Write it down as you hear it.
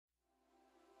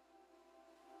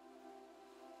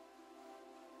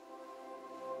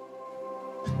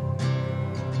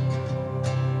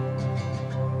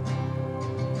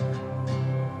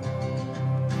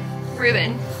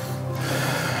Ruben,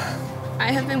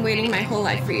 I have been waiting my whole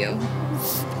life for you.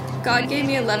 God gave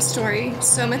me a love story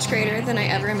so much greater than I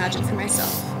ever imagined for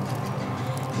myself.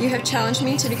 You have challenged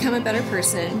me to become a better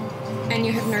person, and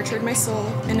you have nurtured my soul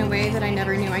in a way that I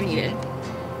never knew I needed.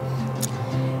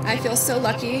 I feel so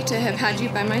lucky to have had you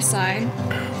by my side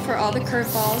for all the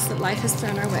curveballs that life has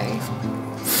thrown our way.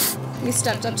 You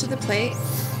stepped up to the plate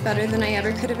better than I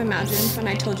ever could have imagined when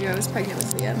I told you I was pregnant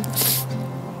with Leah.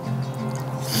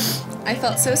 I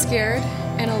felt so scared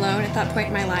and alone at that point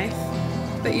in my life,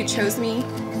 but you chose me,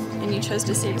 and you chose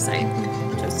to stay beside me.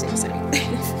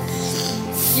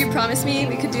 You promised me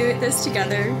we could do this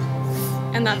together,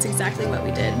 and that's exactly what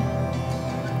we did.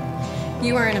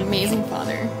 You are an amazing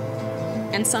father,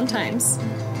 and sometimes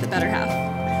the better half.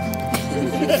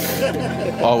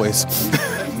 Always.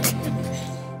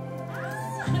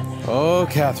 Oh,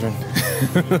 Catherine.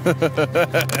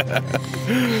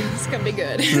 It's gonna be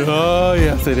good. Oh,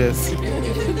 yes, it is.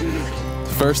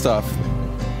 First off,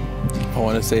 I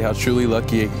want to say how truly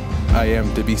lucky I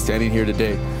am to be standing here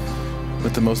today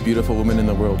with the most beautiful woman in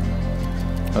the world.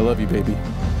 I love you, baby.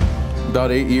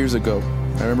 About 8 years ago,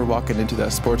 I remember walking into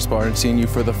that sports bar and seeing you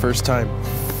for the first time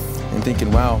and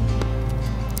thinking, wow,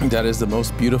 that is the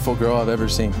most beautiful girl I've ever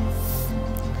seen.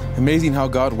 Amazing how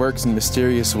God works in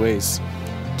mysterious ways.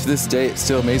 To this day, it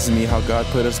still amazes me how God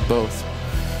put us both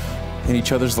in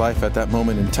each other's life at that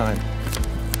moment in time.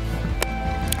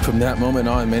 From that moment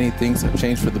on, many things have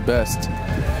changed for the best.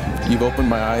 You've opened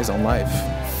my eyes on life.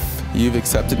 You've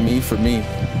accepted me for me,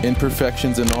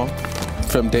 imperfections and all.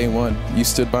 From day one, you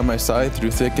stood by my side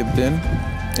through thick and thin,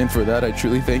 and for that I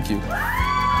truly thank you.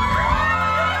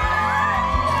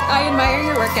 I admire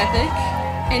your work ethic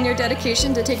and your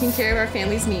dedication to taking care of our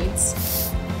family's needs.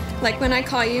 Like when I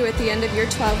call you at the end of your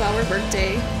 12-hour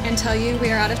workday and tell you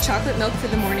we are out of chocolate milk for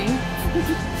the morning,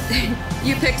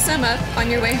 you pick some up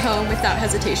on your way home without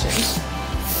hesitation.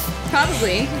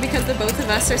 Probably because the both of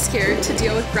us are scared to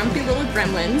deal with grumpy little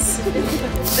gremlins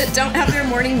that don't have their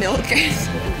morning milk.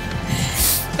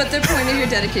 But the point of your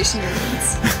dedication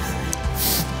remains.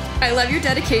 I love your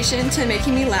dedication to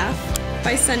making me laugh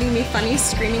by sending me funny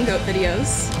screaming goat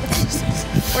videos,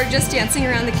 or just dancing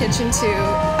around the kitchen to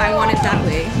I Want It That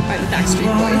Way by the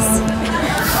Backstreet Boys.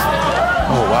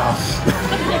 Oh, wow.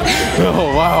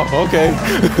 Oh, wow, okay.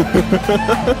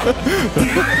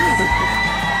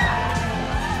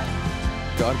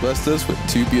 God blessed us with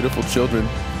 2 beautiful children.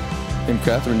 And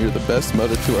Catherine, you're the best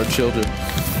mother to our children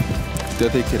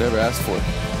that they could ever ask for.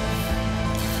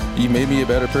 You made me a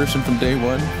better person from day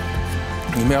one.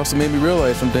 You also made me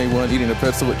realize from day one eating a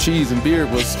pretzel with cheese and beer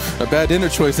was a bad dinner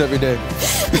choice every day.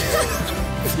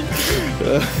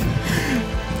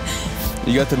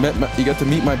 You got to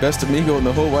meet my best amigo in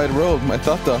the whole wide world, my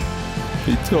tata.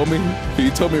 He told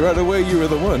me right away you were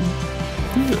the one.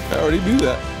 I already knew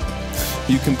that.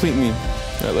 You complete me.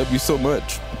 I love you so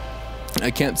much. I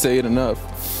can't say it enough.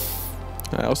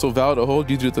 I also vow to hold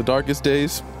you through the darkest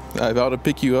days. I vow to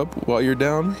pick you up while you're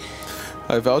down.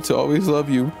 I vow to always love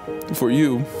you, for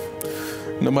you.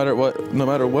 No matter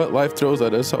what life throws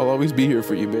at us, I'll always be here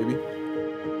for you, baby.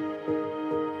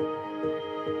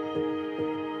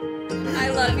 I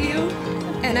love you,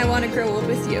 and I want to grow old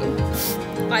with you.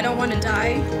 I don't want to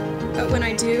die, but when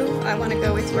I do, I want to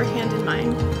go with your hand in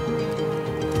mine.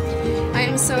 I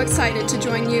am so excited to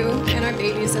join you and our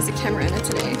babies as a camarena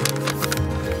today.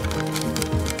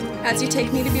 As you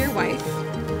take me to be your wife,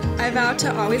 I vow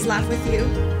to always laugh with you,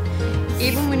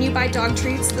 even when you buy dog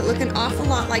treats that look an awful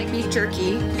lot like beef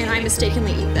jerky and I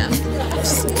mistakenly eat them.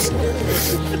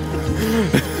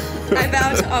 I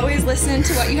vow to always listen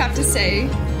to what you have to say,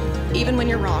 even when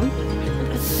you're wrong.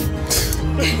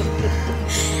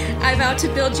 I vow to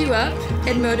build you up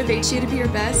and motivate you to be your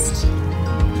best.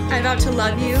 I vow to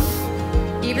love you,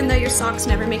 even though your socks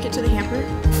never make it to the hamper.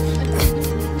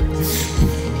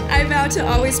 I vow to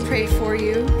always pray for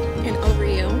you and over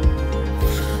you.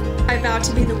 I vow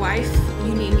to be the wife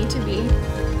you need me to be.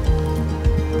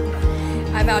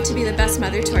 I vow to be the best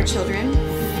mother to our children.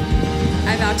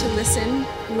 I vow to listen,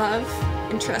 love,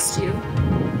 and trust you.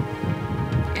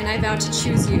 And I vow to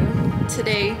choose you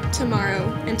today,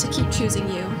 tomorrow, and to keep choosing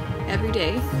you every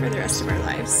day for the rest of our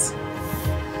lives.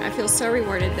 I feel so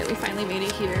rewarded that we finally made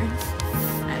it here.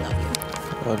 I love you.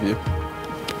 I love you.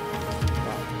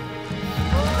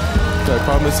 I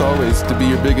promise always to be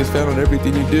your biggest fan on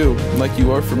everything you do, like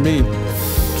you are for me.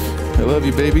 I love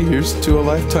you, baby. Here's to a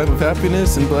lifetime of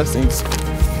happiness and blessings.